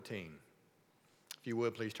14. If you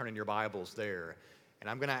would, please turn in your Bibles there. And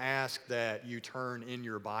I'm going to ask that you turn in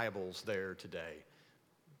your Bibles there today.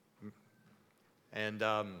 And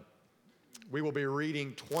we will be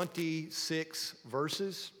reading 26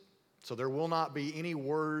 verses, so there will not be any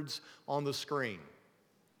words on the screen.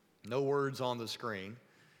 No words on the screen.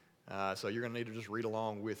 So you're going to need to just read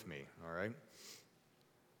along with me, all right?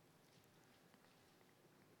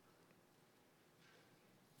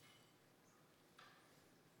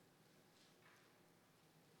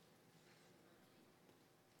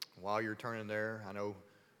 While you're turning there, I know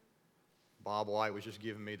Bob White was just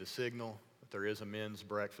giving me the signal that there is a men's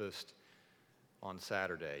breakfast on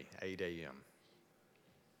Saturday, 8 a.m.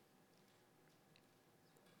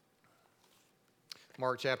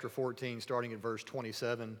 Mark chapter 14, starting at verse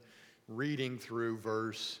 27, reading through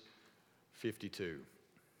verse 52.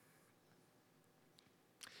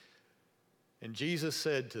 And Jesus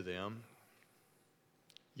said to them,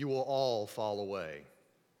 "You will all fall away,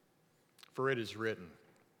 for it is written,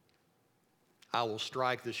 I will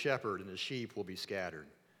strike the shepherd, and the sheep will be scattered.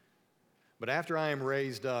 But after I am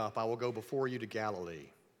raised up, I will go before you to Galilee."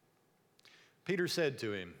 Peter said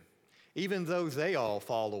to him, "Even though they all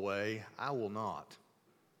fall away, I will not."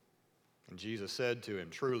 And Jesus said to him,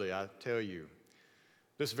 "Truly, I tell you,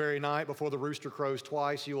 this very night before the rooster crows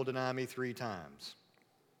twice, you will deny me 3 times.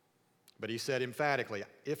 But he said emphatically,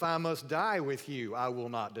 "If I must die with you, I will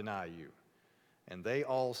not deny you." And they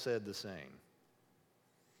all said the same.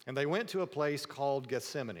 And they went to a place called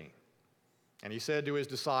Gethsemane. And he said to his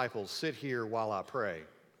disciples, "Sit here while I pray."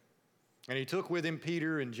 And he took with him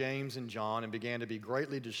Peter and James and John and began to be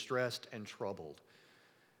greatly distressed and troubled.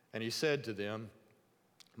 And he said to them,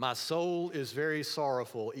 "My soul is very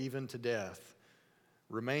sorrowful, even to death.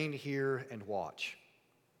 Remain here and watch."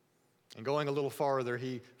 And going a little farther,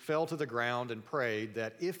 he fell to the ground and prayed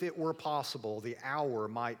that if it were possible, the hour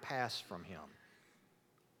might pass from him.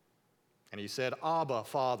 And he said, "Abba,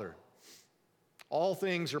 Father, all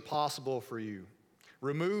things are possible for you.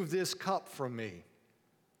 Remove this cup from me.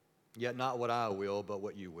 Yet not what I will, but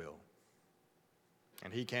what you will."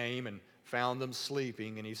 And he came and found them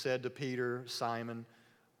sleeping, and he said to Peter, "Simon,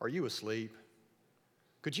 are you asleep?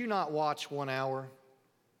 Could you not watch 1 hour?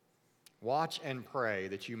 Watch and pray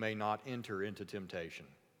that you may not enter into temptation.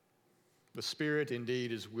 The spirit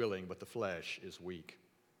indeed is willing, but the flesh is weak."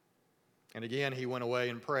 And again he went away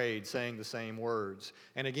and prayed, saying the same words.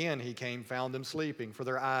 And again he came, found them sleeping, for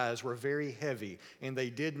their eyes were very heavy, and they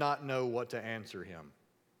did not know what to answer him.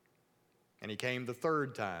 And he came the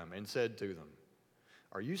 3rd time and said to them,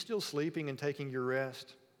 "Are you still sleeping and taking your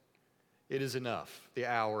rest? It is enough, the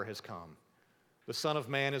hour has come. The Son of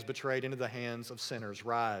Man is betrayed into the hands of sinners.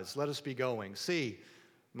 Rise, let us be going. See,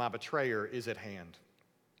 my betrayer is at hand."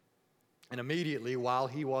 And immediately, while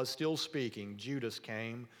he was still speaking, Judas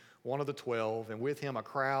came, one of the 12, and with him a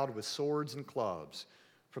crowd with swords and clubs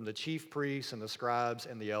from the chief priests and the scribes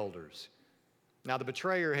and the elders. Now the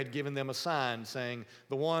betrayer had given them a sign, saying,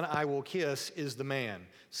 "The one I will kiss is the man.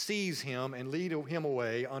 Seize him and lead him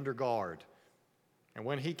away under guard." And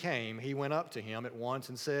when he came, he went up to him at once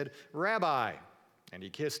and said, "Rabbi," and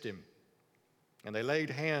he kissed him. And they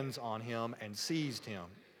laid hands on him and seized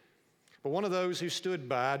him. But one of those who stood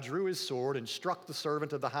by drew his sword and struck the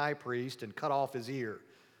servant of the high priest and cut off his ear.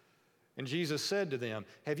 And Jesus said to them,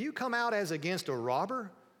 "Have you come out as against a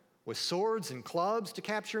robber, with swords and clubs to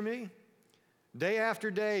capture me? Day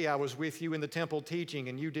after day I was with you in the temple teaching,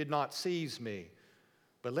 and you did not seize me.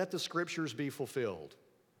 But let the scriptures be fulfilled."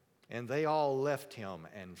 And they all left him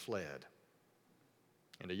and fled.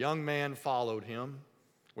 And a young man followed him,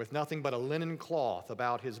 with nothing but a linen cloth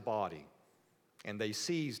about his body. And they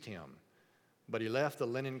seized him, but he left the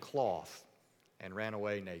linen cloth and ran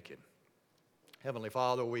away naked. Heavenly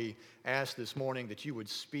Father, we ask this morning that you would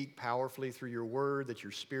speak powerfully through your word, that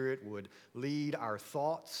your Spirit would lead our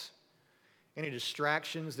thoughts. Any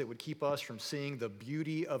distractions that would keep us from seeing the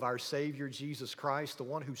beauty of our Savior Jesus Christ, the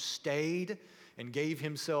one who stayed and gave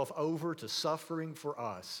himself over to suffering for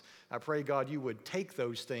us. I pray, God, you would take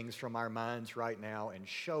those things from our minds right now and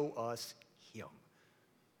show us him.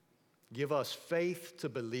 Give us faith to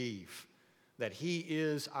believe that he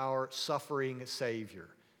is our suffering Savior,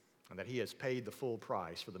 and that he has paid the full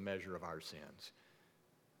price for the measure of our sins.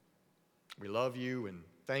 We love you and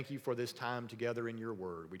thank you for this time together in your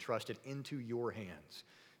word. We trust it into your hands,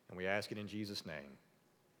 and we ask it in Jesus' name.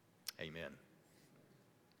 Amen.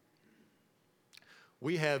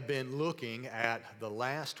 We have been looking at the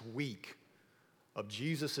last week of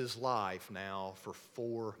Jesus' life now for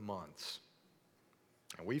 4 months.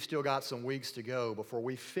 And we've still got some weeks to go before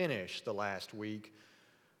we finish the last week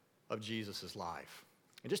of Jesus' life.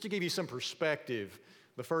 And just to give you some perspective,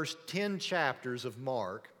 The first 10 chapters of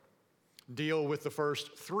Mark deal with the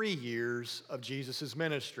first 3 years of Jesus'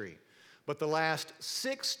 ministry, but the last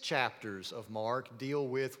 6 chapters of Mark deal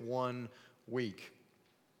with 1 week.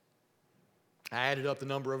 I added up the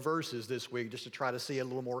number of verses this week just to try to see it a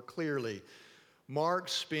little more clearly. Mark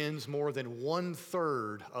spends more than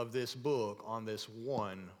 1/3 of this book on this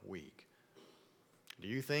 1 week. Do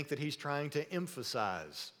you think that he's trying to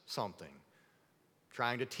emphasize something?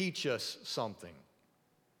 Trying to teach us something?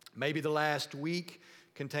 Maybe the last week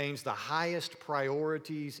contains the highest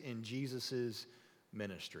priorities in Jesus'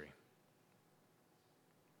 ministry.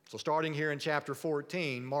 So starting here in chapter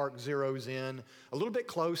 14, Mark zeroes in a little bit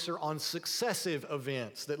closer on successive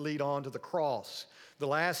events that lead on to the cross. The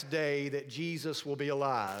last day that Jesus will be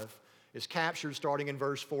alive is captured starting in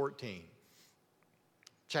verse 14.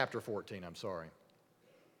 Chapter 14, I'm sorry.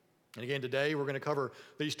 And again, today we're going to cover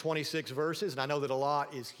these 26 verses, and I know that a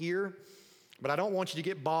lot is here, but I don't want you to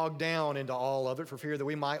get bogged down into all of it for fear that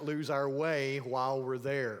we might lose our way while we're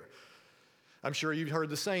there. I'm sure you've heard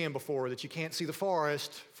the saying before that you can't see the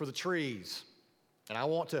forest for the trees. And I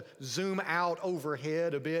want to zoom out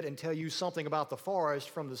overhead a bit and tell you something about the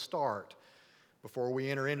forest from the start before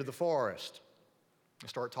we enter into the forest and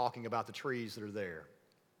start talking about the trees that are there.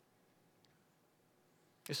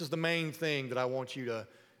 This is the main thing that I want you to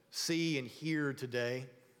see and hear today.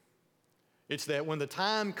 It's that when the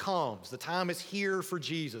time comes, the time is here for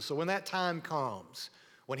Jesus. So when that time comes,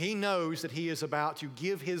 when he knows that he is about to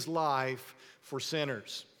give his life for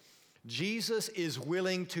sinners, Jesus is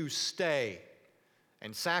willing to stay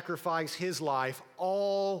and sacrifice his life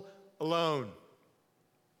all alone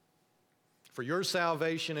for your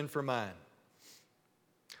salvation and for mine,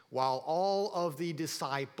 while all of the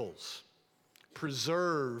disciples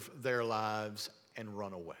preserve their lives and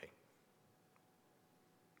run away.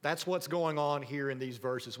 That's what's going on here in these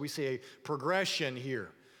verses. We see a progression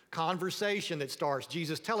here. Conversation that starts,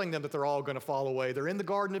 Jesus telling them that they're all going to fall away. They're in the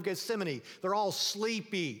Garden of Gethsemane. They're all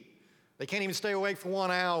sleepy. They can't even stay awake for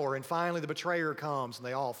 1 hour. And finally the betrayer comes and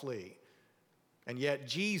they all flee. And yet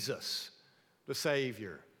Jesus, the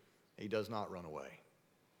Savior, he does not run away.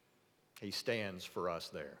 He stands for us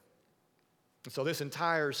there. And so this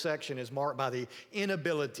entire section is marked by the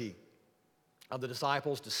inability of the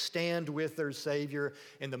disciples to stand with their Savior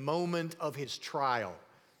in the moment of his trial,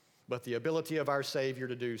 but the ability of our Savior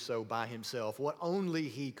to do so by himself, what only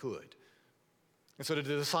he could. And so the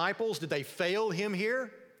disciples, did they fail him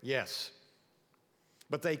here? Yes.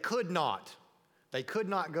 But they could not. They could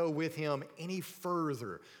not go with him any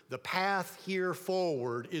further. The path here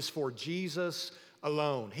forward is for Jesus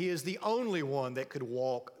alone. He is the only one that could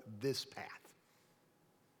walk this path.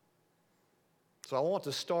 So I want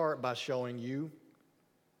to start by showing you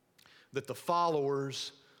that the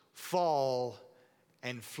followers fall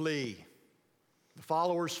and flee. The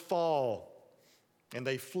followers fall and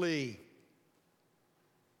they flee.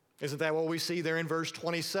 Isn't that what we see there in verse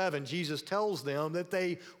 27? Jesus tells them that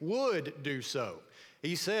they would do so.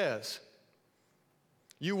 He says,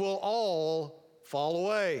 "You will all fall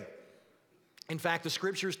away." In fact, the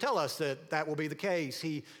scriptures tell us that that will be the case.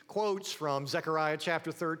 He quotes from Zechariah chapter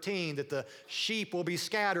 13 that the sheep will be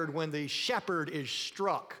scattered when the shepherd is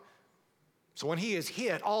struck. So when he is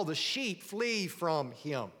hit, all the sheep flee from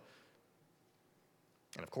him.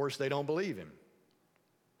 And of course, they don't believe him.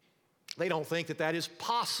 They don't think that that is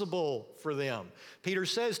possible for them. Peter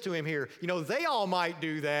says to him here, they all might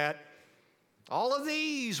do that. All of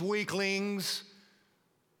these weaklings,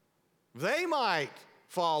 they might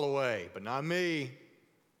fall away, but not me.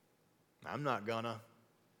 I'm not gonna.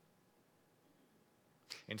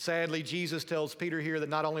 And sadly, Jesus tells Peter here that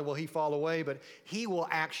not only will he fall away, but he will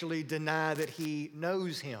actually deny that he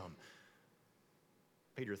knows him.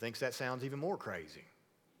 Peter thinks that sounds even more crazy.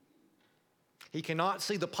 He cannot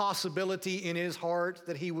see the possibility in his heart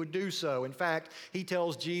that he would do so. In fact, he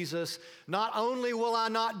tells Jesus, "Not only will I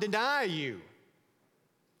not deny you,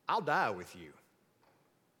 I'll die with you.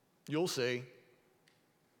 You'll see."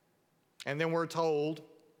 And then we're told,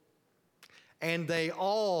 and they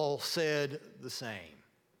all said the same.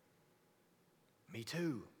 "Me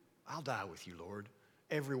too. I'll die with you, Lord."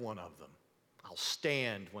 Every one of them. I'll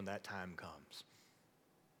stand when that time comes.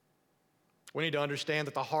 We need to understand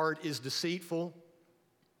that the heart is deceitful.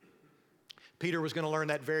 Peter was going to learn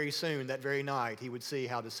that very soon, that very night. He would see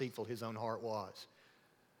how deceitful his own heart was.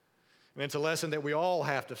 And it's a lesson that we all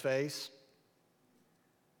have to face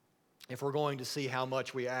if we're going to see how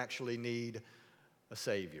much we actually need a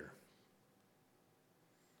Savior.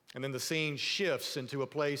 And then the scene shifts into a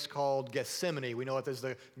place called Gethsemane. We know it as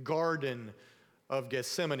the Garden of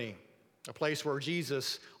Gethsemane. a place where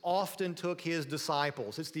Jesus often took his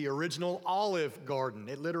disciples. It's the original olive garden.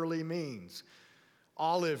 It literally means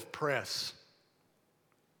olive press.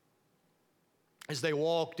 As they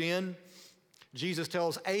walked in, Jesus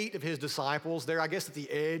tells 8 of his disciples, there, I guess at the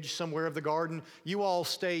edge somewhere of the garden, you all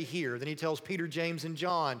stay here. Then he tells Peter, James, and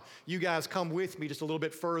John, you guys come with me just a little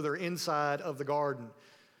bit further inside of the garden.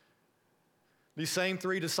 These same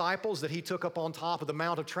 3 disciples that he took up on top of the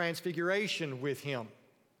Mount of Transfiguration with him.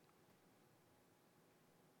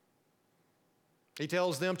 He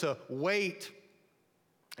tells them to wait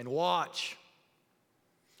and watch.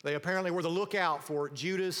 They apparently were the lookout for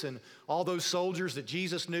Judas and all those soldiers that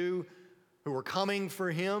Jesus knew who were coming for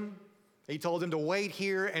him. He told them to wait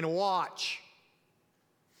here and watch.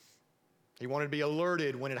 He wanted to be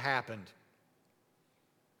alerted when it happened.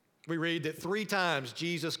 We read that 3 times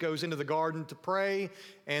Jesus goes into the garden to pray,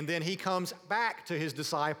 and then he comes back to his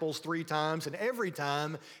disciples 3 times, and every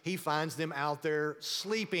time he finds them out there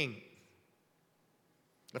sleeping.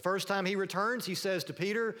 The first time he returns, he says to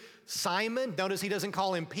Peter, Simon, notice he doesn't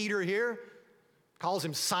call him Peter here, calls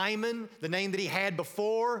him Simon, the name that he had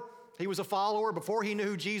before he was a follower, before he knew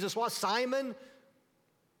who Jesus was. Simon,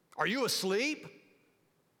 are you asleep?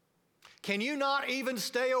 Can you not even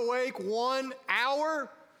stay awake 1 hour?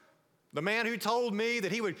 The man who told me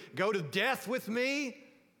that he would go to death with me?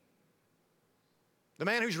 The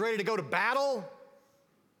man who's ready to go to battle?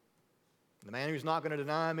 The man who's not going to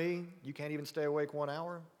deny me? You can't even stay awake 1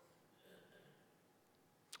 hour?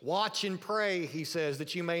 Watch and pray, he says,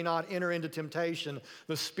 that you may not enter into temptation.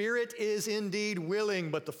 The spirit is indeed willing,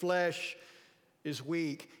 but the flesh is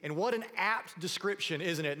weak. And what an apt description,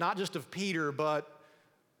 isn't it? Not just of Peter, but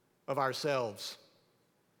of ourselves.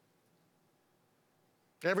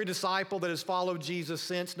 Every disciple that has followed Jesus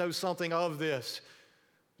since knows something of this.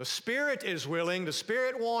 The spirit is willing, the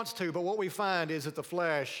spirit wants to, but what we find is that the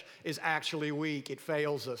flesh is actually weak. It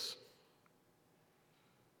fails us.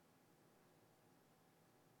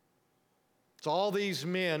 So all these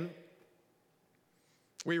men,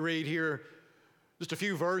 we read here just a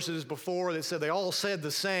few verses before that said they all said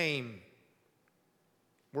the same.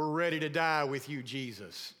 We're ready to die with you,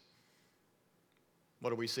 Jesus.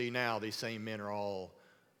 What do we see now? These same men are all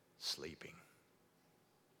sleeping.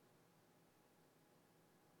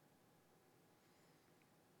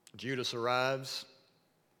 Judas arrives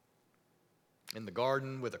in the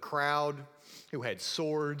garden with a crowd who had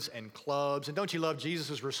swords and clubs. And don't you love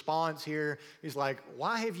Jesus' response here? He's like,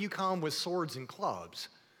 why have you come with swords and clubs?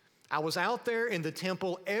 I was out there in the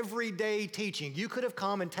temple every day teaching. You could have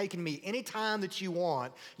come and taken me any time that you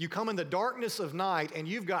want. You come in the darkness of night and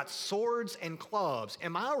you've got swords and clubs.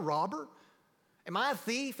 Am I a robber? Am I a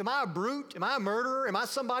thief? Am I a brute? Am I a murderer? Am I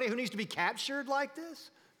somebody who needs to be captured like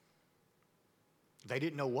this? They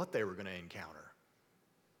didn't know what they were going to encounter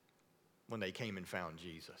when they came and found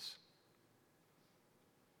Jesus.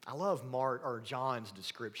 I love John's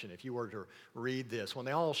description. If you were to read this, when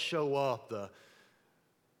they all show up,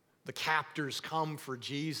 the captors come for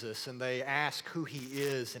Jesus and they ask who he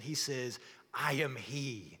is, and he says, I am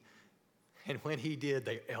he. And when he did,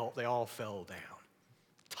 they all fell down,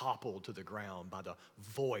 toppled to the ground by the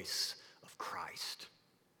voice of Christ,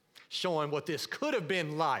 showing what this could have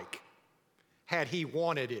been like had he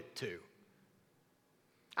wanted it to.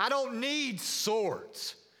 I don't need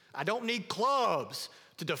swords. I don't need clubs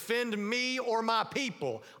to defend me or my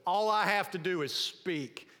people. All I have to do is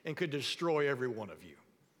speak and could destroy every one of you.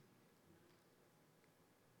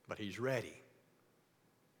 But he's ready.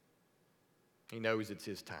 He knows it's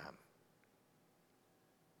his time.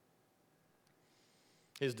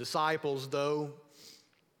 His disciples, though,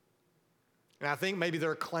 and I think maybe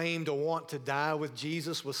their claim to want to die with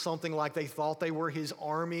Jesus was something like they thought they were his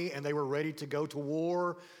army and they were ready to go to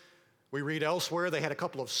war. We read elsewhere they had a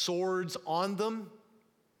couple of swords on them.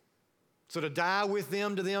 So to die with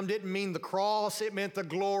them to them didn't mean the cross, it meant the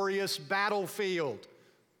glorious battlefield.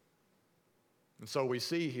 And so we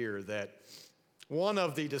see here that one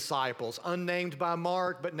of the disciples, unnamed by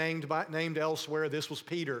Mark but named elsewhere, this was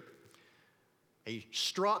Peter. He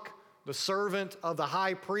struck the servant of the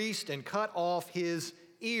high priest and cut off his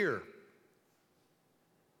ear.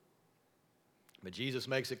 But Jesus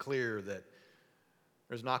makes it clear that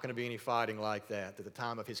there's not going to be any fighting like that the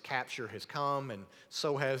time of his capture has come, and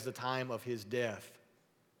so has the time of his death.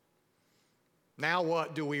 Now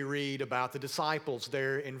what do we read about the disciples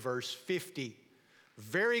there in verse 50?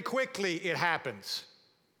 Very quickly it happens.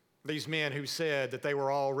 These men who said that they were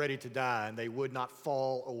all ready to die and they would not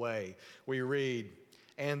fall away. We read,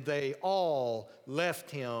 and they all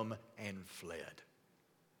left him and fled.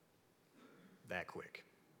 That quick.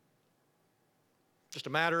 Just a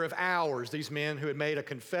matter of hours, these men who had made a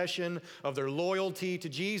confession of their loyalty to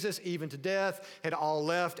Jesus, even to death, had all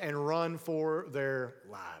left and run for their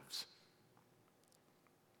lives.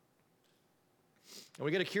 And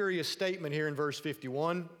we get a curious statement here in verse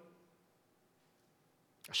 51.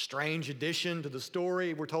 A strange addition to the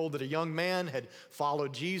story. We're told that a young man had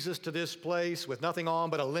followed Jesus to this place with nothing on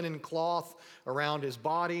but a linen cloth around his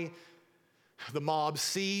body. The mob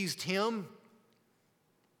seized him,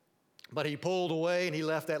 but he pulled away and he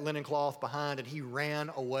left that linen cloth behind and he ran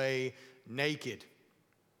away naked.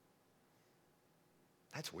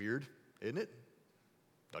 That's weird, isn't it?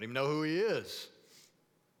 Don't even know who he is.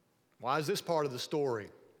 Why is this part of the story?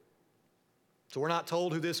 So we're not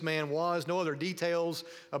told who this man was, no other details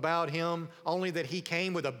about him, only that he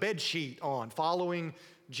came with a bedsheet on, following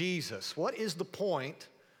Jesus. What is the point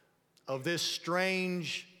of this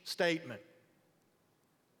strange statement?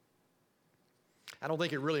 I don't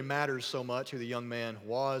think it really matters so much who the young man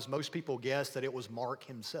was. Most people guess that it was Mark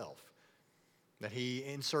himself, that he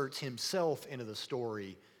inserts himself into the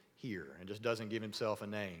story here and just doesn't give himself a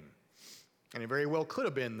name. And it very well could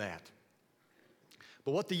have been that.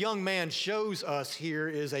 But what the young man shows us here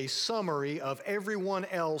is a summary of everyone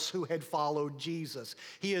else who had followed Jesus.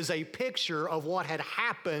 He is a picture of what had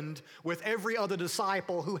happened with every other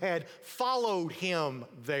disciple who had followed him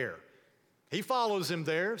there. He follows him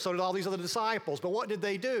there, so did all these other disciples. But what did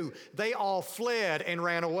they do? They all fled and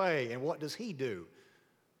ran away. And what does he do?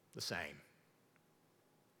 The same.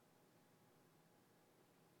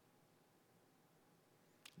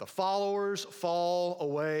 The followers fall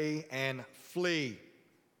away and flee.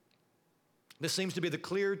 This seems to be the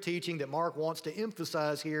clear teaching that Mark wants to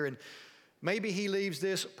emphasize here, and maybe he leaves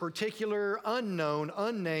this particular unknown,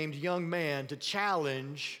 unnamed young man to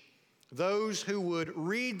challenge those who would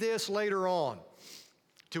read this later on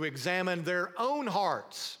to examine their own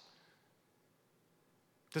hearts,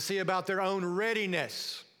 to see about their own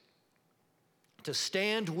readiness to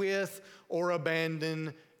stand with or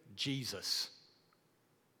abandon Jesus.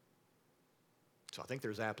 So I think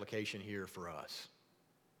there's application here for us.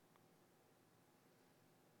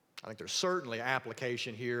 I think there's certainly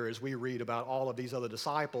application here as we read about all of these other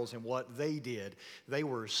disciples and what they did. They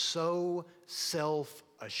were so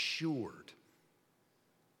self-assured.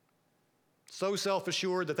 So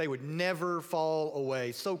self-assured that they would never fall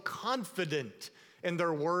away. So confident in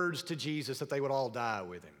their words to Jesus that they would all die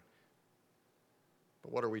with him.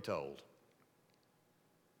 But what are we told?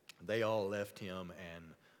 They all left him and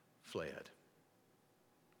fled.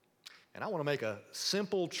 And I want to make a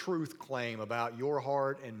simple truth claim about your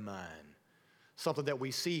heart and mine, something that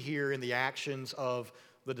we see here in the actions of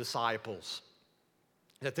the disciples,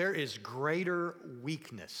 that there is greater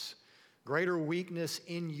weakness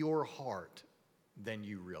in your heart than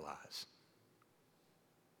you realize.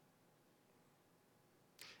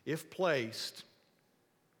 If placed,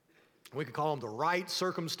 we could call them the right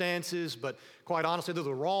circumstances, but quite honestly, they're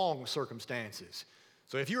the wrong circumstances.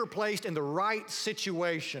 So if you are placed in the right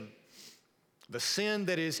situation, the sin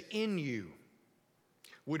that is in you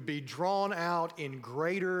would be drawn out in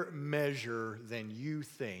greater measure than you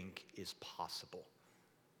think is possible.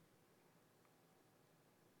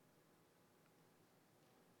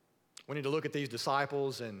 We need to look at these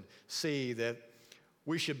disciples and see that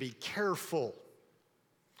we should be careful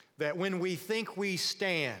that when we think we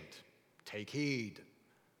stand, take heed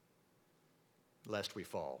lest we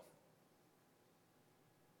fall.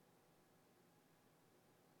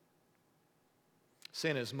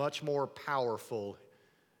 Sin is much more powerful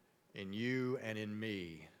in you and in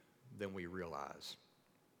me than we realize.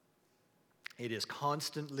 It is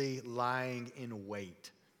constantly lying in wait,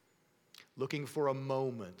 looking for a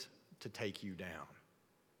moment to take you down.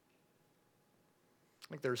 I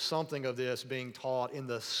think there's something of this being taught in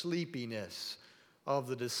the sleepiness of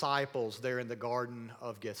the disciples there in the Garden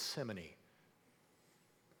of Gethsemane.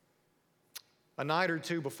 A night or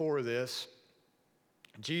two before this,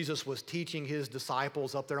 Jesus was teaching his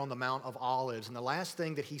disciples up there on the Mount of Olives, and the last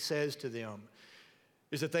thing that he says to them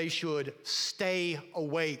is that they should stay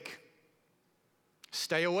awake.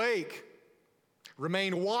 Stay awake.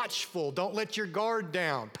 Remain watchful. Don't let your guard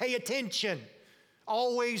down. Pay attention.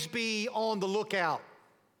 Always be on the lookout.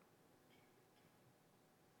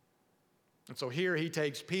 And so here he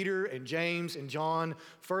takes Peter and James and John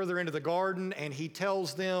further into the garden, and he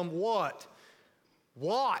tells them what?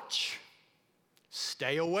 Watch.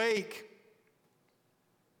 Stay awake.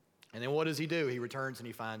 And then what does he do? He returns and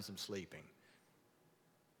he finds them sleeping.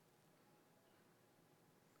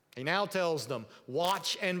 He now tells them,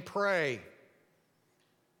 watch and pray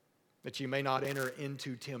that you may not enter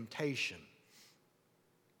into temptation.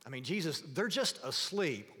 I mean, Jesus, they're just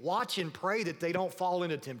asleep. Watch and pray that they don't fall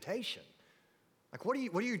into temptation. Like, what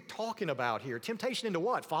are you talking about here? Temptation into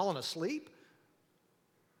what? Falling asleep?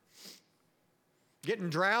 Getting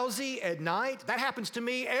drowsy at night? That happens to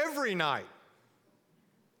me every night.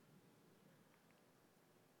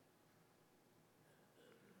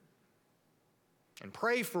 And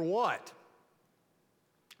pray for what?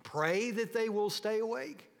 Pray that they will stay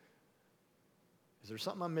awake? Is there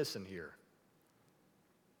something I'm missing here?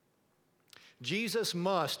 Jesus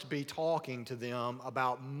must be talking to them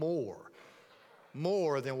about more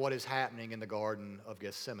than what is happening in the Garden of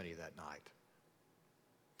Gethsemane that night.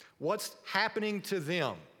 What's happening to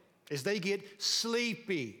them as they get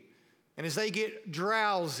sleepy and as they get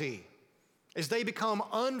drowsy, as they become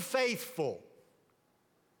unfaithful,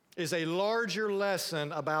 is a larger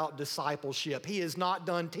lesson about discipleship. He is not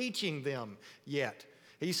done teaching them yet.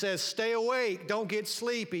 He says, stay awake, don't get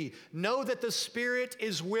sleepy. Know that the spirit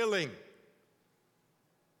is willing,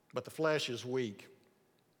 but the flesh is weak.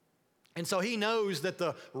 And so he knows that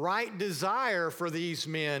the right desire for these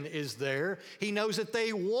men is there. He knows that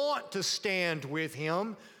they want to stand with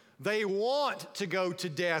him. They want to go to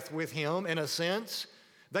death with him, in a sense.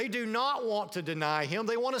 They do not want to deny him.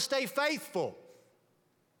 They want to stay faithful.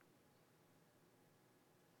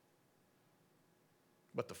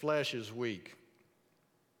 But the flesh is weak.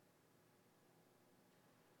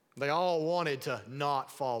 They all wanted to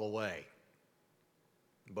not fall away.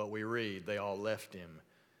 But we read they all left him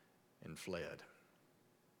and fled.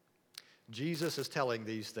 Jesus is telling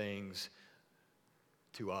these things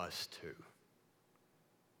to us too.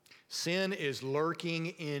 Sin is lurking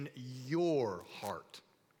in your heart,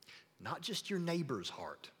 not just your neighbor's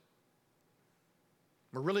heart.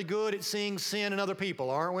 We're really good at seeing sin in other people,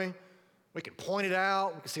 aren't we? We can point it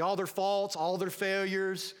out. We can see all their faults, all their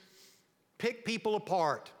failures. Pick people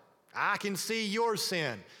apart. I can see your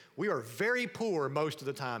sin. We are very poor most of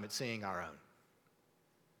the time at seeing our own.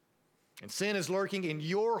 And sin is lurking in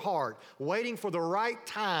your heart, waiting for the right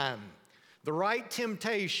time, the right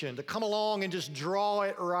temptation to come along and just draw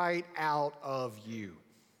it right out of you.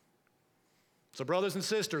 So, brothers and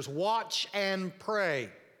sisters, watch and pray,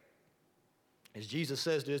 as Jesus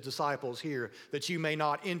says to his disciples here, that you may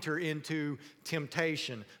not enter into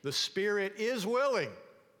temptation. The spirit is willing,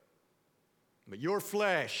 but your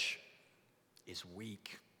flesh is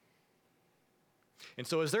weak. And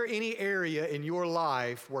so, is there any area in your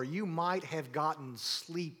life where you might have gotten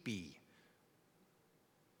sleepy?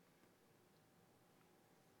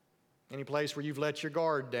 Any place where you've let your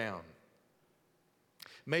guard down?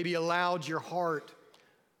 Maybe allowed your heart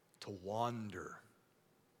to wander?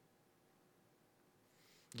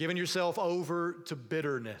 Given yourself over to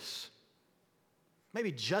bitterness?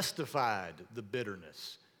 Maybe justified the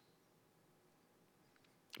bitterness?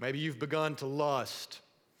 Maybe you've begun to lust.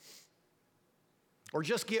 Or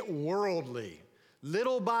just get worldly,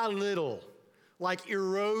 little by little, like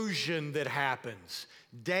erosion that happens.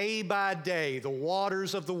 Day by day, the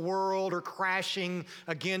waters of the world are crashing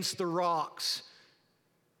against the rocks.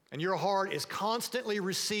 And your heart is constantly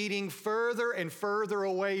receding further and further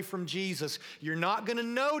away from Jesus. You're not going to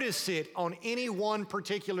notice it on any one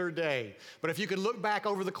particular day. But if you could look back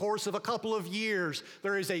over the course of a couple of years,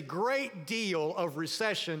 there is a great deal of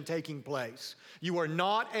recession taking place. You are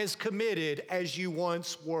not as committed as you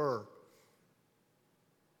once were.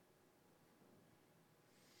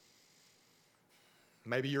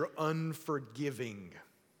 Maybe you're unforgiving,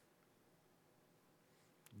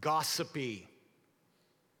 gossipy,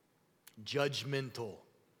 judgmental.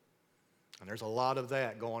 And there's a lot of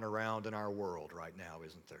that going around in our world right now,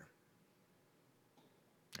 isn't there?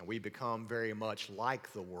 And we become very much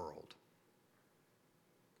like the world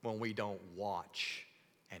when we don't watch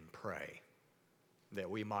and pray that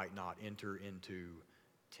we might not enter into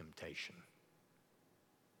temptation.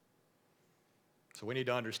 So we need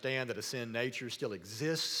to understand that a sin nature still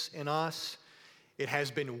exists in us. It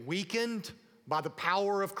has been weakened by the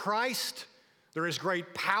power of Christ. There is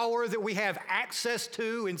great power that we have access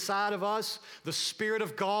to inside of us. The Spirit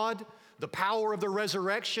of God, the power of the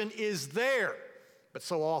resurrection is there, but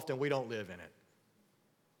so often we don't live in it.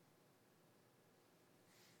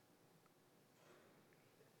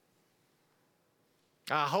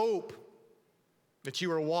 I hope that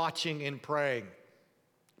you are watching and praying,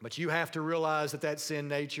 but you have to realize that that sin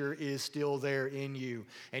nature is still there in you.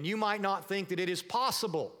 And you might not think that it is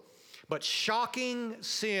possible, but shocking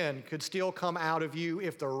sin could still come out of you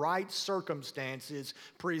if the right circumstances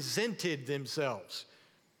presented themselves.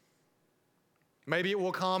 Maybe it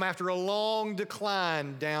will come after a long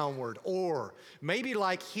decline downward. Or maybe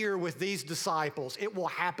like here with these disciples, it will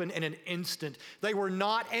happen in an instant. They were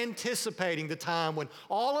not anticipating the time when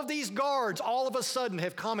all of these guards all of a sudden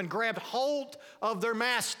have come and grabbed hold of their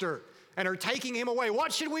master and are taking him away.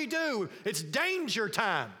 What should we do? It's danger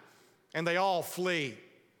time. And they all flee.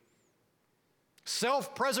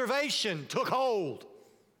 Self-preservation took hold.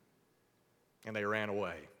 And they ran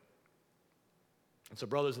away. And so,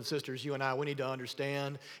 brothers and sisters, you and I, we need to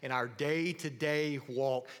understand in our day-to-day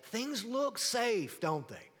walk, things look safe, don't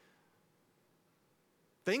they?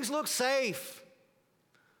 Things look safe.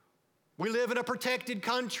 We live in a protected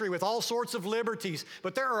country with all sorts of liberties,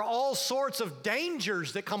 but there are all sorts of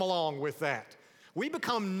dangers that come along with that. We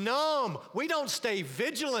become numb. We don't stay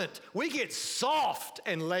vigilant. We get soft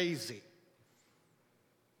and lazy.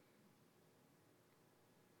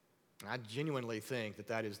 I genuinely think that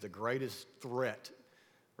that is the greatest threat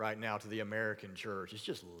right now to the American church. It's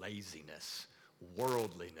just laziness,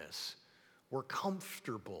 worldliness. We're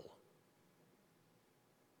comfortable.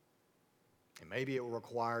 And maybe it will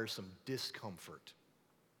require some discomfort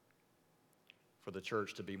for the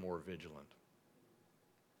church to be more vigilant.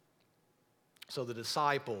 So the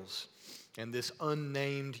disciples and this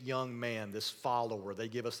unnamed young man, this follower, they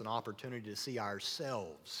give us an opportunity to see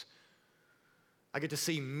ourselves. I get to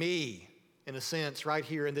see me, in a sense, right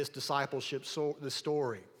here in this discipleship this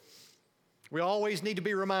story. We always need to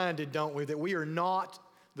be reminded, don't we, that we are not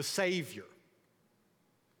the Savior.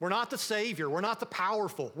 We're not the Savior. We're not the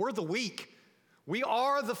powerful. We're the weak. We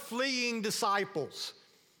are the fleeing disciples.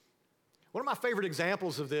 One of my favorite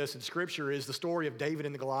examples of this in Scripture is the story of David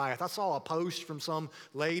and the Goliath. I saw a post from some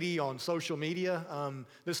lady on social media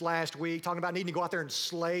this last week talking about needing to go out there and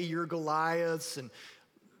slay your Goliaths and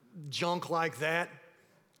junk like that.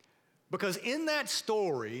 Because in that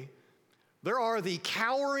story, there are the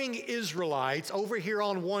cowering Israelites over here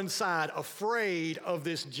on one side, afraid of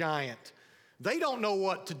this giant. They don't know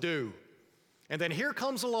what to do. And then here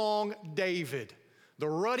comes along David, the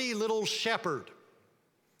ruddy little shepherd.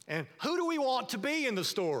 And who do we want to be in the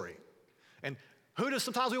story? And who do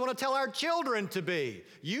sometimes we want to tell our children to be?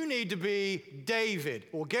 You need to be David.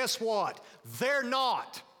 Well, guess what? They're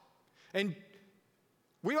not. And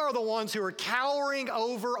we are the ones who are cowering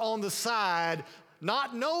over on the side,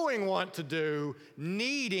 not knowing what to do,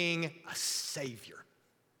 needing a Savior.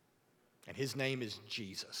 And his name is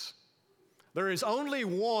Jesus. There is only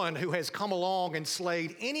one who has come along and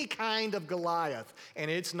slayed any kind of Goliath,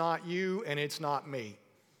 and it's not you and it's not me.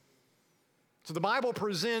 So the Bible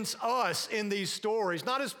presents us in these stories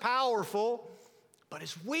not as powerful, but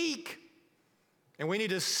as weak. And we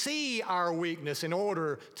need to see our weakness in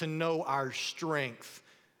order to know our strength.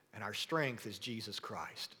 And our strength is Jesus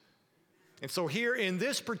Christ. And so here in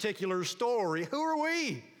this particular story, who are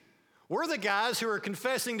we? We're the guys who are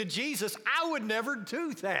confessing to Jesus, I would never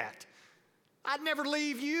do that. I'd never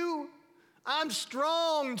leave you. I'm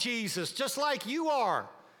strong, Jesus, just like you are.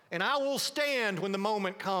 And I will stand when the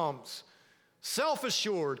moment comes.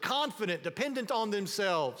 Self-assured, confident, dependent on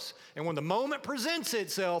themselves. And when the moment presents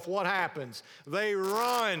itself, what happens? They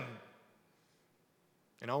run.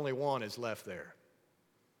 And only one is left there.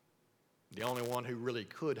 The only one who really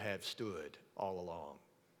could have stood all along.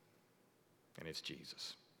 And it's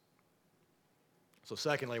Jesus. So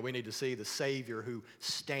secondly, we need to see the Savior who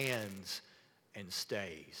stands and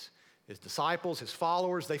stays. His disciples, his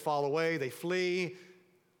followers, they fall away, they flee.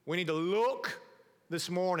 We need to look this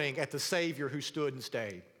morning at the Savior who stood and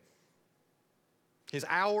stayed. His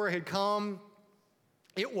hour had come.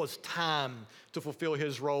 It was time to fulfill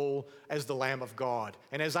his role as the Lamb of God.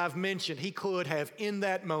 And as I've mentioned, he could have in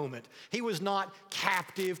that moment. He was not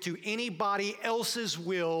captive to anybody else's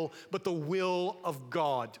will but the will of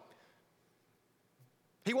God.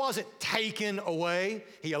 He wasn't taken away.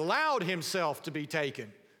 He allowed himself to be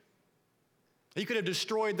taken. He could have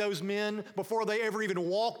destroyed those men before they ever even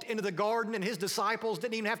walked into the garden, and his disciples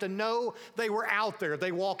didn't even have to know they were out there.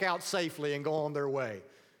 They walk out safely and go on their way.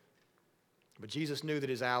 But Jesus knew that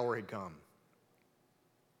his hour had come.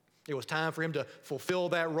 It was time for him to fulfill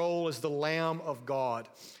that role as the Lamb of God.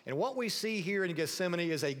 And what we see here in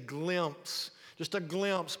Gethsemane is a glimpse, just a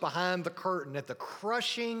glimpse behind the curtain at the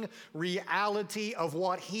crushing reality of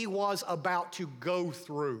what he was about to go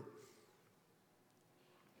through.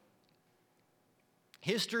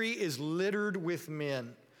 History is littered with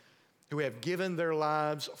men who have given their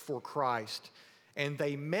lives for Christ, and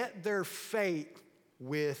they met their fate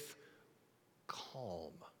with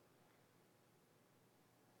calm.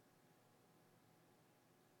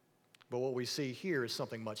 But what we see here is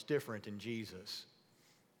something much different in Jesus.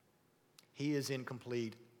 He is in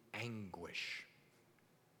complete anguish.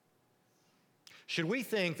 should we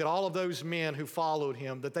think that all of those men who followed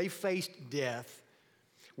him, that they faced death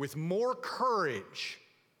with more courage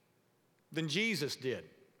than Jesus did?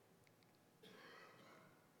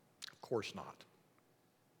 Of course not.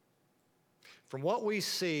 From what we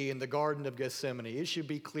see in the Garden of Gethsemane, it should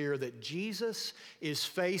be clear that Jesus is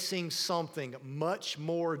facing something much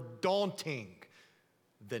more daunting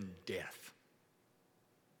than death.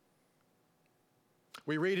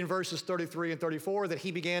 We read in verses 33 and 34 that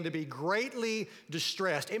he began to be greatly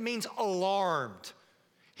distressed. It means alarmed.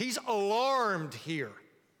 He's alarmed here.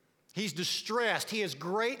 He's distressed. He is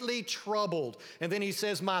greatly troubled. And then he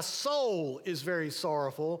says, my soul is very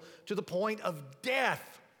sorrowful to the point of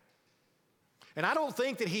death. And I don't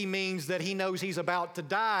think that he means that he knows he's about to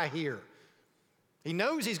die here. He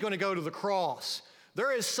knows he's going to go to the cross.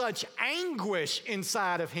 There is such anguish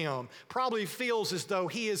inside of him, probably feels as though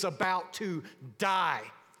he is about to die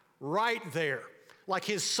right there, like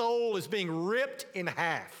his soul is being ripped in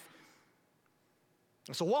half.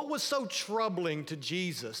 So what was so troubling to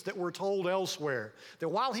Jesus that we're told elsewhere, that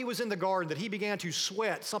while he was in the garden, that he began to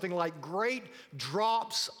sweat something like great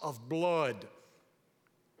drops of blood?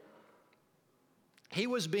 He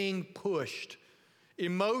was being pushed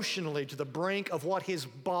emotionally to the brink of what his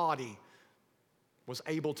body was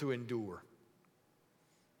able to endure.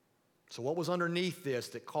 So what was underneath this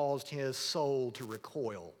that caused his soul to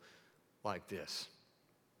recoil like this?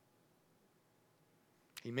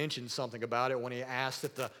 He mentioned something about it when he asked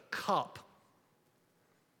that the cup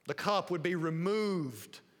would be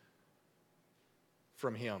removed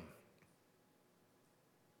from him.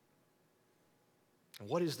 And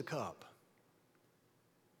what is the cup?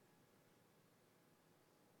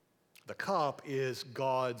 The cup is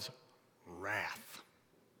God's wrath.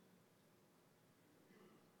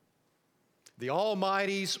 The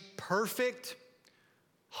Almighty's perfect,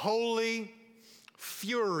 holy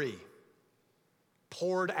fury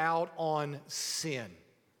poured out on sin.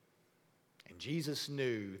 And Jesus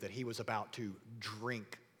knew that he was about to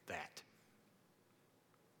drink that.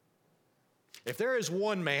 If there is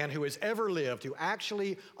one man who has ever lived who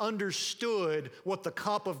actually understood what the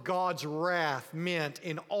cup of God's wrath meant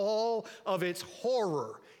in all of its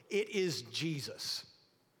horror, it is Jesus.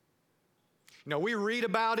 You know, we read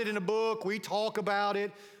about it in a book, we talk about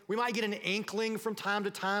it, we might get an inkling from time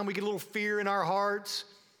to time, we get a little fear in our hearts.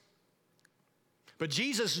 But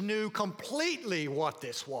Jesus knew completely what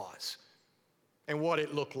this was and what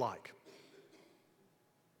it looked like.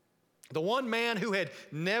 The one man who had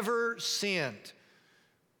never sinned,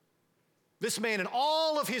 this man in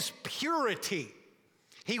all of his purity,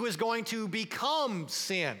 he was going to become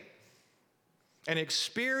sin and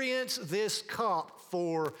experience this cup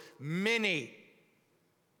for many.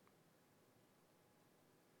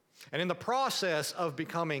 And in the process of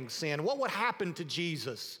becoming sin, what would happen to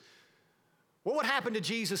Jesus? What would happen to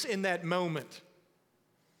Jesus in that moment?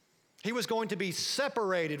 He was going to be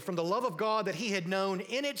separated from the love of God that he had known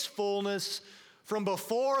in its fullness from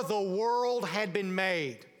before the world had been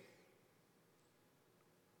made.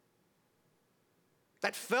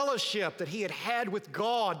 That fellowship that he had had with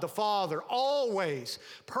God the Father, always,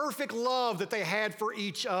 perfect love that they had for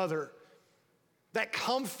each other, that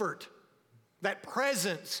comfort, that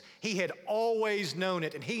presence, he had always known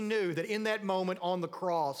it. And he knew that in that moment on the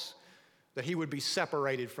cross that he would be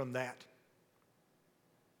separated from that.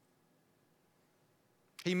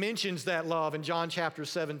 He mentions that love in John chapter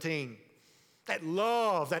 17. That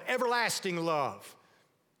love, that everlasting love.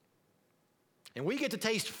 And we get to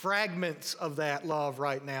taste fragments of that love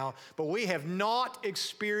right now, but we have not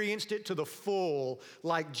experienced it to the full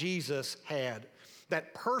like Jesus had.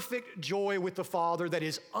 That perfect joy with the Father that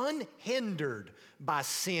is unhindered by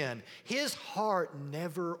sin. His heart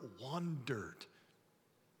never wondered.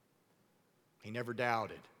 He never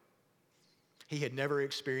doubted. He had never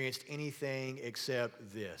experienced anything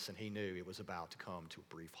except this, and he knew it was about to come to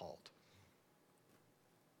a brief halt.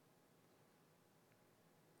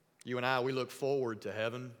 You and I, we look forward to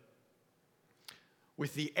heaven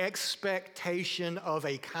with the expectation of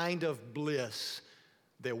a kind of bliss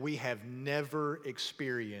that we have never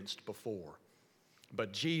experienced before.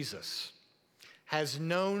 But Jesus has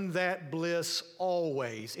known that bliss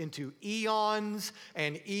always into eons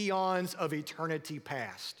and eons of eternity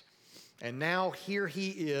past. And now here he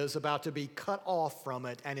is about to be cut off from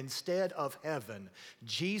it, and instead of heaven,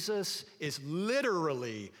 Jesus is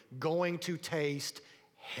literally going to taste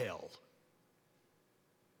hell.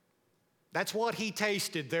 That's what he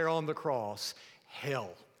tasted there on the cross,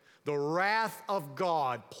 hell. The wrath of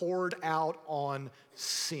God poured out on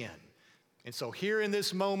sin. And so here in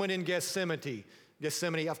this moment in Gethsemane,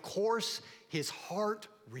 of course, his heart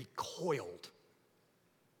recoiled.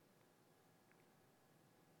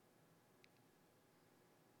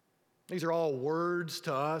 These are all words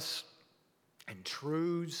to us and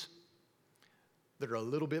truths that are a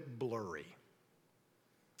little bit blurry.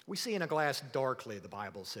 We see in a glass darkly, the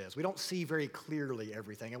Bible says. We don't see very clearly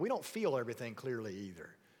everything, and we don't feel everything clearly either.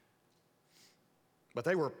 But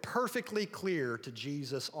they were perfectly clear to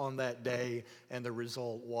Jesus on that day, and the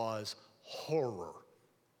result was horror.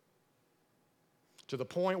 To the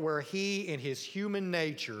point where he, in his human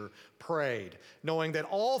nature, prayed, knowing that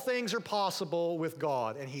all things are possible with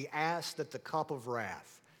God, and he asked that the cup of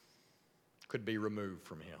wrath could be removed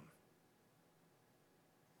from him.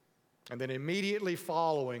 And then immediately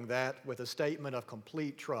following that with a statement of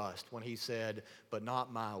complete trust when he said, "But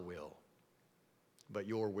not my will, but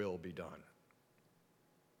your will be done."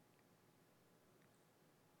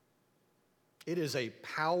 It is a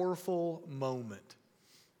powerful moment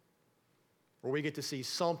where we get to see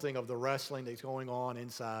something of the wrestling that's going on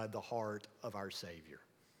inside the heart of our Savior.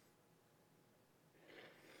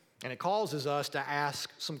 And it causes us to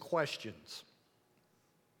ask some questions.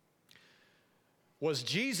 Was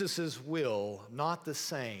Jesus' will not the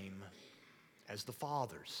same as the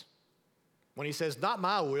Father's? When he says, "Not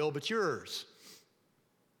my will, but yours."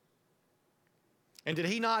 And did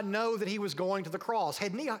he not know that he was going to the cross?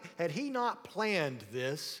 Had he not planned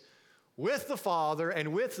this with the Father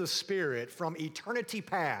and with the Spirit from eternity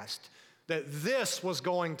past, that this was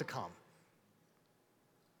going to come?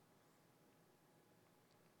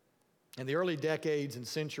 In the early decades and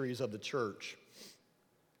centuries of the church,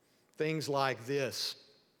 things like this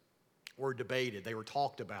were debated, they were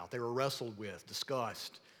talked about, they were wrestled with,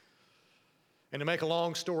 discussed. And to make a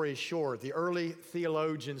long story short, the early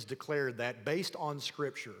theologians declared that, based on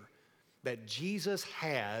Scripture, that Jesus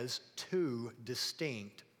has two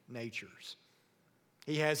distinct natures.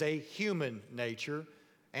 He has a human nature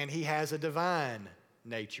and he has a divine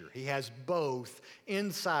nature. He has both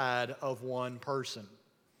inside of one person.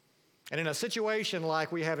 And in a situation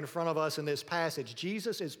like we have in front of us in this passage,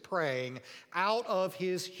 Jesus is praying out of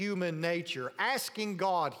his human nature, asking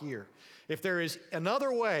God here if there is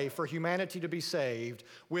another way for humanity to be saved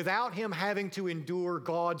without him having to endure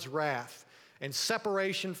God's wrath and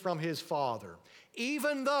separation from his Father,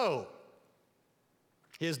 even though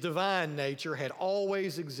his divine nature had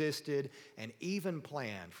always existed and even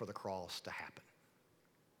planned for the cross to happen.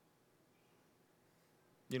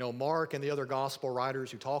 You know, Mark and the other gospel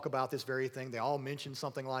writers who talk about this very thing, they all mention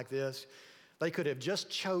something like this. They could have just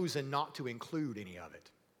chosen not to include any of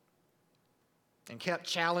it and kept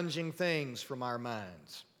challenging things from our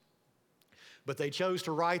minds. But they chose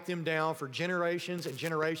to write them down for generations and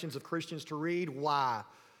generations of Christians to read. Why?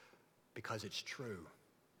 Because it's true.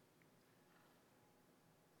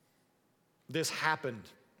 This happened.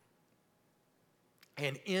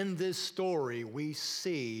 And in this story, we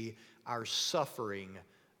see our suffering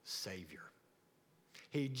Savior.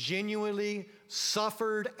 He genuinely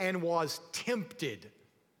suffered and was tempted.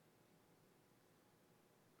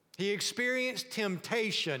 He experienced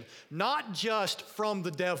temptation, not just from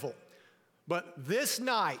the devil, but this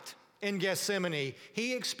night in Gethsemane,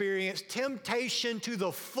 he experienced temptation to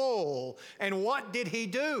the full. And what did he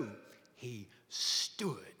do? He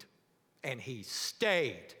stood and he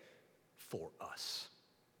stayed for us.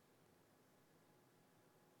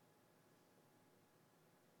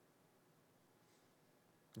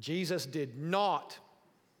 Jesus did not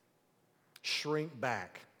shrink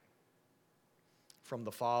back from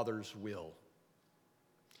the Father's will.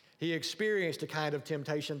 He experienced a kind of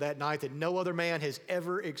temptation that night that no other man has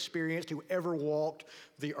ever experienced who ever walked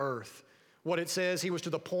the earth. What it says, he was to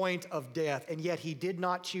the point of death, and yet he did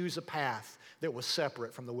not choose a path that was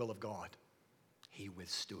separate from the will of God. He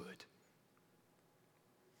withstood.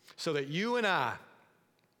 So that you and I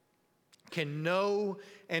can know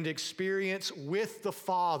and experience with the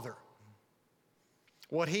Father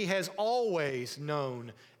what he has always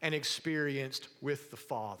known and experienced with the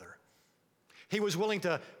Father. He was willing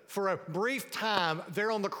to, for a brief time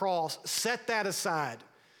there on the cross, set that aside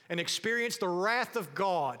and experience the wrath of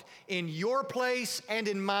God in your place and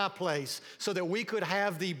in my place so that we could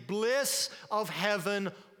have the bliss of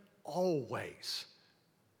heaven always.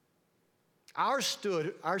 Our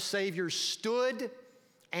Savior stood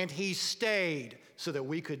and he stayed so that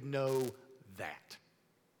we could know that.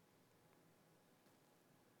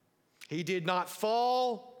 He did not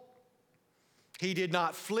fall. He did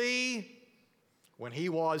not flee. When he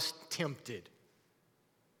was tempted,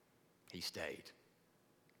 he stayed.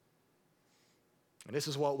 And this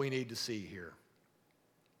is what we need to see here.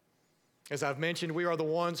 As I've mentioned, we are the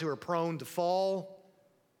ones who are prone to fall.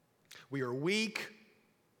 We are weak.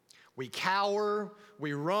 We cower.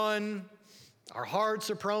 We run. Our hearts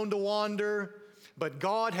are prone to wander. but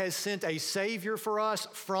God has sent a Savior for us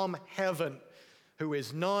from heaven who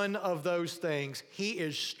is none of those things. He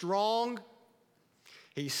is strong,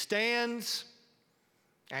 He stands,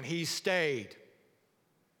 and He stayed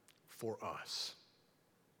for us.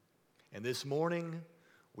 And this morning,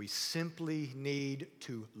 we simply need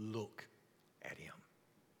to look at Him.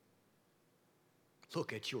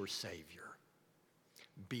 Look at your Savior.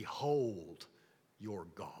 Behold your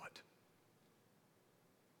God.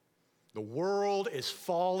 The world is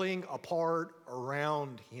falling apart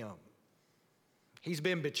around Him. He's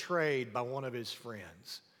been betrayed by one of His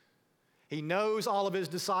friends. He knows all of His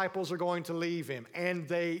disciples are going to leave Him, and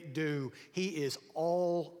they do. He is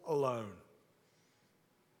all alone.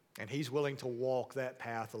 And He's willing to walk that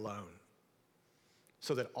path alone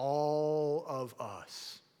so that all of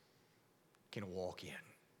us can walk in.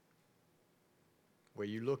 Will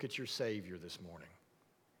you look at your Savior this morning?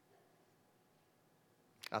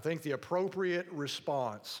 I think the appropriate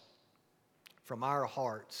response from our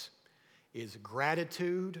hearts is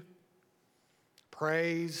gratitude,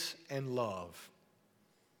 praise, and love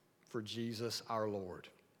for Jesus our Lord.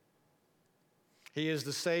 He is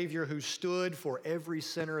the Savior who stood for every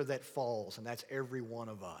sinner that falls, and that's every one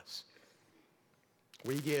of us.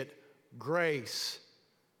 We get grace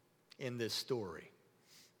in this story,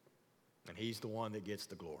 and He's the one that gets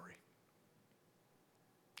the glory.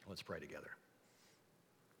 Let's pray together.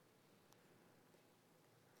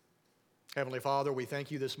 Heavenly Father, we thank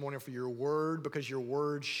You this morning for Your word, because Your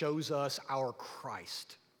word shows us our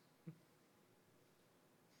Christ.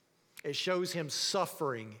 It shows Him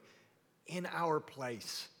suffering in our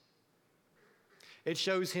place. It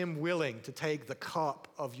shows Him willing to take the cup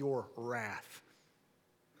of Your wrath.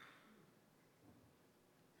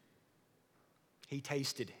 He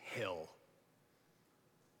tasted hell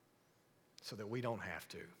so that we don't have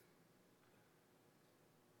to.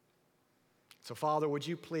 So, Father, would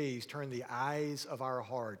You please turn the eyes of our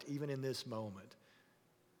heart, even in this moment,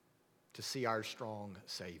 to see our strong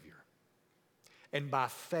Savior. And by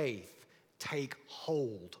faith, take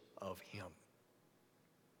hold of Him.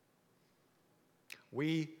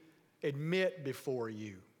 We admit before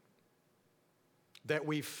You that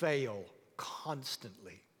we fail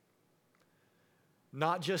constantly.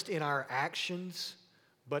 Not just in our actions,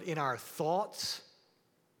 but in our thoughts,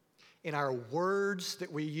 in our words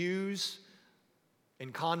that we use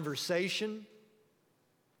in conversation,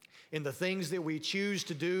 in the things that we choose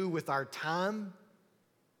to do with our time.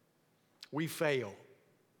 We fail.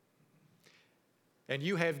 And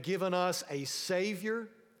You have given us a Savior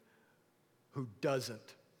who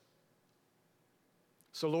doesn't.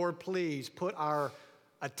 So, Lord, please put our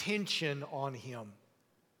attention on Him,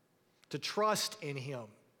 to trust in Him,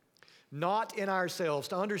 not in ourselves,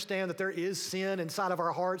 to understand that there is sin inside of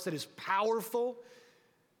our hearts that is powerful.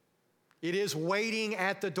 It is waiting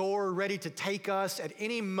at the door, ready to take us at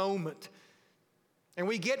any moment. And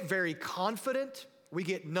we get very confident, we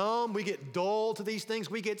get numb, we get dull to these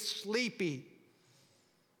things, we get sleepy.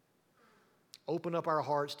 Open up our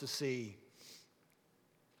hearts to see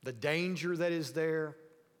the danger that is there,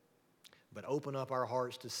 but open up our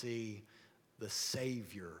hearts to see the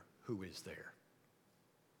Savior who is there.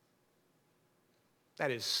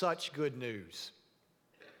 That is such good news.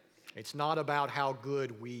 It's not about how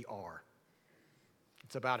good we are.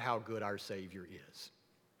 It's about how good our Savior is.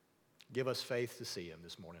 Give us faith to see Him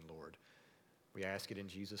this morning, Lord. We ask it in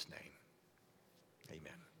Jesus' name.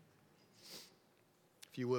 Amen.